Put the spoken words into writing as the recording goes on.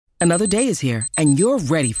Another day is here, and you're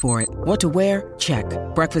ready for it. What to wear? Check.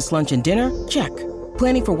 Breakfast, lunch, and dinner? Check.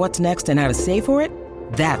 Planning for what's next and how to save for it?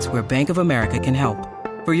 That's where Bank of America can help.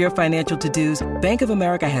 For your financial to-dos, Bank of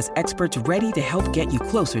America has experts ready to help get you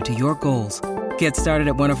closer to your goals. Get started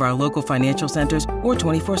at one of our local financial centers or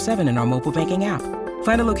 24/7 in our mobile banking app.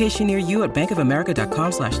 Find a location near you at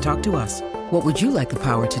bankofamerica.com/talktous. What would you like the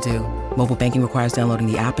power to do? Mobile banking requires downloading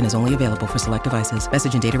the app and is only available for select devices.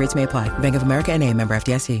 Message and data rates may apply. Bank of America N.A., member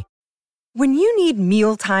FDIC. When you need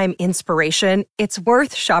mealtime inspiration, it's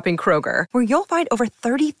worth shopping Kroger, where you'll find over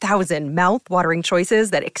 30,000 mouth-watering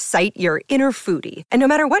choices that excite your inner foodie. And no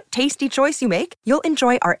matter what tasty choice you make, you'll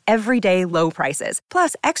enjoy our everyday low prices,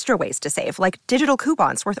 plus extra ways to save, like digital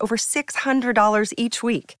coupons worth over $600 each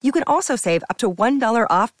week. You can also save up to $1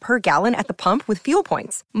 off per gallon at the pump with fuel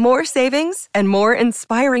points. More savings and more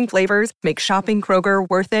inspiring flavors make shopping Kroger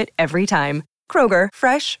worth it every time. Kroger,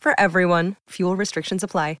 fresh for everyone. Fuel restrictions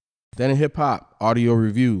apply. Then in hip-hop, audio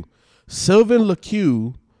review. Sylvan,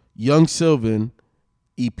 LaCue, Young Sylvan,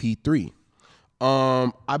 EP3.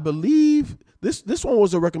 I believe this one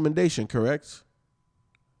was a recommendation, correct?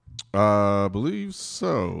 I believe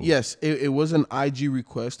so. Yes, it was an IG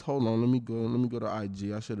request. Hold on, let me go to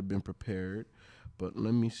IG. I should have been prepared. But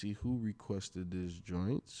let me see who requested this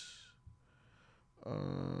joints.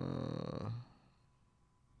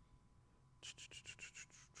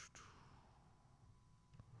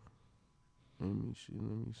 Let me see.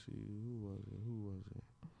 Who was it?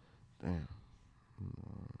 Damn.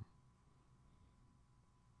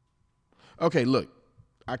 Okay, look.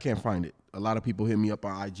 I can't find it. A lot of people hit me up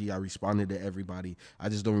on IG. I responded to everybody. I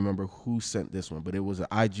just don't remember who sent this one, but it was an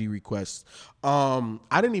IG request. I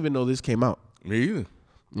didn't even know this came out. Me either.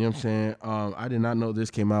 You know what I'm saying? I did not know this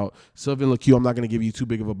came out. Sylvan, LaCue, I'm not going to give you too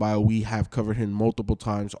big of a bio. We have covered him multiple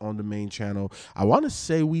times on the main channel. I want to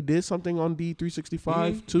say we did something on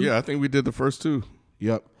D365 too. Yeah, I think we did the first two.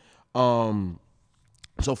 Yep. So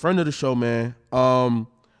friend of the show, man.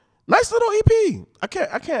 Nice little EP. I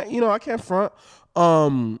can't front.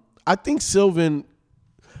 I think Sylvan,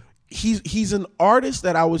 he's an artist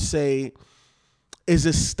that I would say is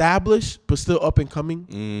established but still up and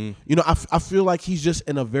coming. You know, I feel like he's just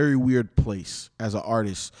in a very weird place as an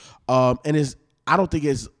artist. I don't think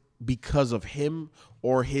it's because of him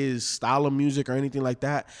or his style of music or anything like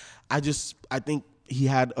that. I think he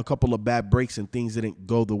had a couple of bad breaks and things didn't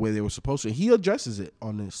go the way they were supposed to. He addresses it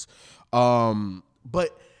on this.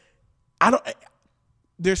 But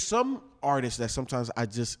there's some artists that sometimes I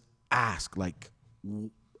just ask, like,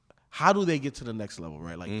 how do they get to the next level,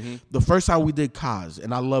 right? Like the first time we did Kaz,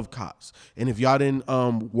 and I love Kaz. And if y'all didn't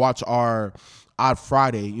watch our Odd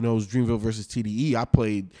Friday, you know, it was Dreamville versus TDE. I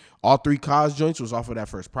played all 3 Kaz joints was off of that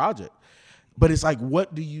first project. But it's like,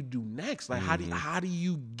 what do you do next? Like, how do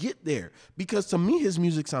you get there? Because to me, his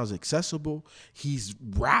music sounds accessible. He's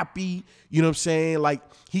rappy. You know what I'm saying? Like,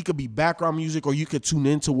 he could be background music, or you could tune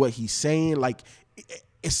into what he's saying. Like,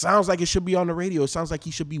 it sounds like it should be on the radio. It sounds like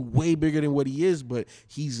he should be way bigger than what he is, but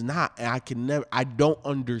he's not. And I don't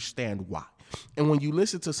understand why. And when you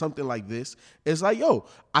listen to something like this, it's like, yo,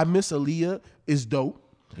 I Miss Aaliyah is dope.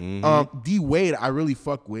 D Wade, I really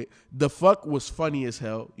fuck with. The fuck was funny as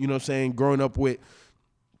hell. You know what I'm saying? Growing up with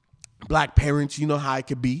black parents, you know how it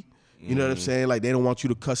could be. You know what I'm saying? Like, they don't want you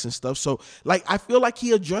to cuss and stuff. So, like, I feel like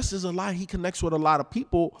he addresses a lot. He connects with a lot of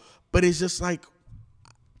people, but it's just like,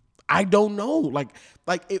 I don't know. Like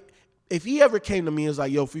if he ever came to me and was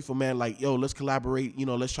like, yo, FIFA man, like, yo, let's collaborate, you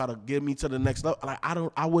know, let's try to get me to the next level. Like,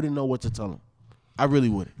 I wouldn't know what to tell him. I really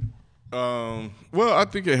wouldn't. Well, I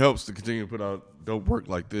think it helps to continue to put out dope work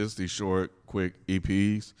like this, these short, quick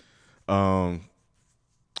EPs. I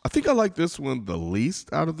think I like this one the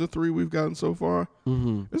least out of the 3 we've gotten so far.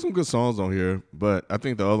 There's some good songs on here, but I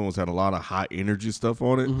think the other ones had a lot of high energy stuff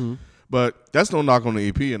on it. But that's no knock on the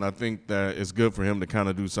EP, and I think that it's good for him to kind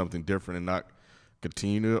of do something different and not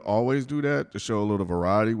continue to always do that, to show a little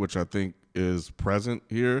variety, which I think is present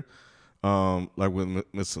here. Like with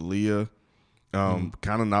Miss Aaliyah,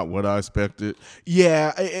 kind of not what I expected.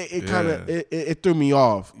 Yeah, it kind of it threw me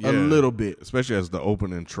off a little bit, especially as the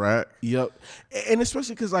opening track. Yep, and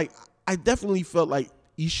especially because, like, I definitely felt like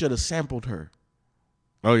you should have sampled her.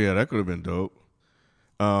 Oh yeah, that could have been dope.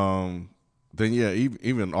 Then yeah,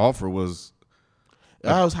 even Offer was.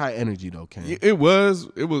 That was high energy though, Ken. It was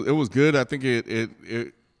good. I think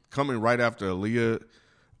it coming right after Aaliyah,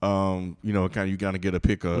 you know, kind of you gotta get a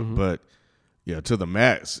pickup, but yeah, To the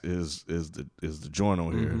Max is the joint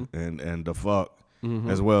on here, and the fuck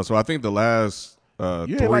as well. So I think the last you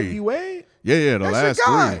 3, ain't like D-Wade? Yeah, the That's last your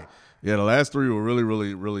guy. 3. Yeah, the last 3 were really,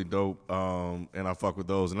 really, really dope. And I fuck with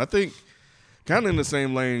those. And I think kind of in the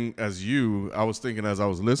same lane as you, I was thinking as I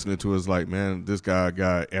was listening to it, it's like, man, this guy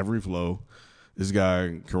got every flow. This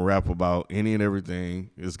guy can rap about any and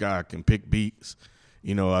everything. This guy can pick beats.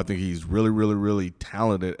 You know, I think he's really, really, really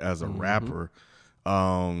talented as a rapper.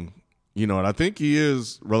 You know, and I think he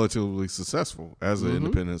is relatively successful as an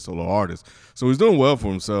independent solo artist. So he's doing well for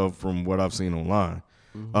himself from what I've seen online.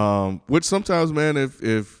 Which sometimes, man,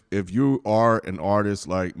 if you are an artist,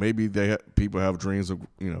 like maybe people have dreams of,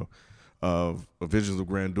 you know, of visions of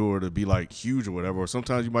grandeur to be like huge or whatever, or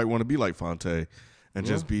sometimes you might want to be like Fonte and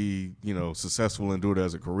just be, you know, successful and do it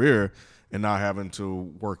as a career and not having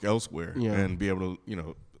to work elsewhere and be able to, you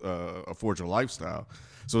know, afford your lifestyle.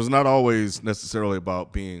 So it's not always necessarily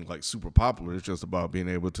about being like super popular. It's just about being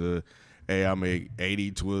able to, hey, I make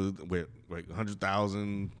 80 to with like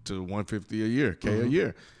 100,000 to 150 a year, a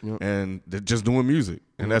year, and they're just doing music,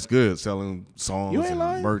 and that's good, selling songs and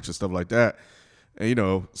merch and stuff like that. And you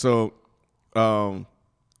know, so,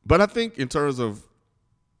 but I think in terms of,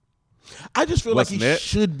 I just feel like he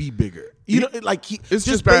should be bigger. You know, like it's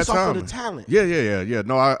just based bad off timing. of the talent. Yeah.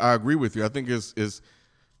 No, I agree with you. I think it's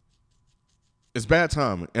bad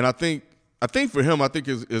timing, and I think for him, I think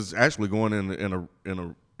is actually going in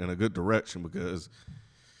a good direction, because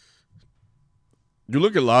you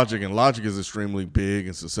look at Logic, and Logic is extremely big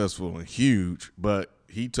and successful and huge, but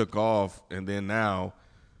he took off, and then now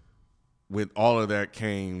with all of that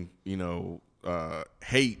came, you know,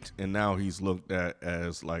 hate, and now he's looked at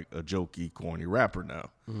as like a jokey, corny rapper now.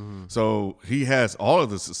 So he has all of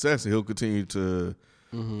the success, and he'll continue to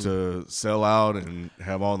sell out and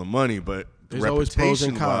have all the money, but there's always pros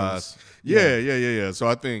and cons. Yeah. So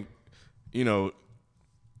I think, you know,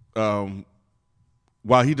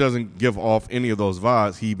 while he doesn't give off any of those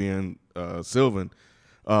vibes, he being Sylvan,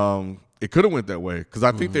 it could have went that way, because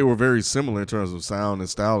I think they were very similar in terms of sound and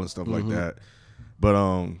style and stuff like that.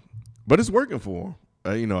 But it's working for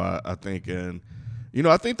him, you know. I think, and you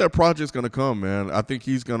know, I think that project's gonna come, man. I think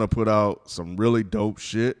he's gonna put out some really dope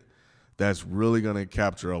shit that's really gonna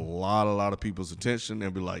capture a lot of people's attention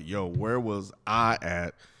and be like, yo, where was I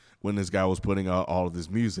at when this guy was putting out all of this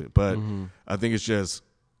music? But I think it's just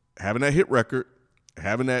having that hit record,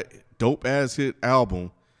 having that dope ass hit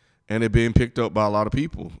album, and it being picked up by a lot of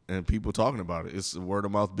people and people talking about it. It's a word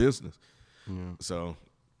of mouth business. So,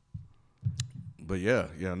 but yeah,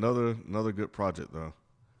 another good project though.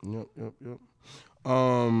 Yep.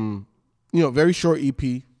 You know, very short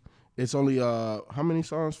EP. It's only how many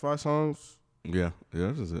songs? 5 songs. Yeah,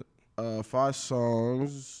 this is it. 5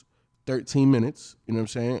 songs, 13 minutes. You know what I'm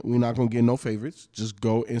saying? We're not gonna get no favorites. Just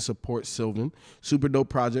go and support Sylvan. Super dope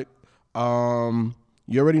project.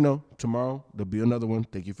 You already know. Tomorrow there'll be another one.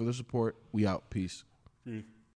 Thank you for the support. We out. Peace.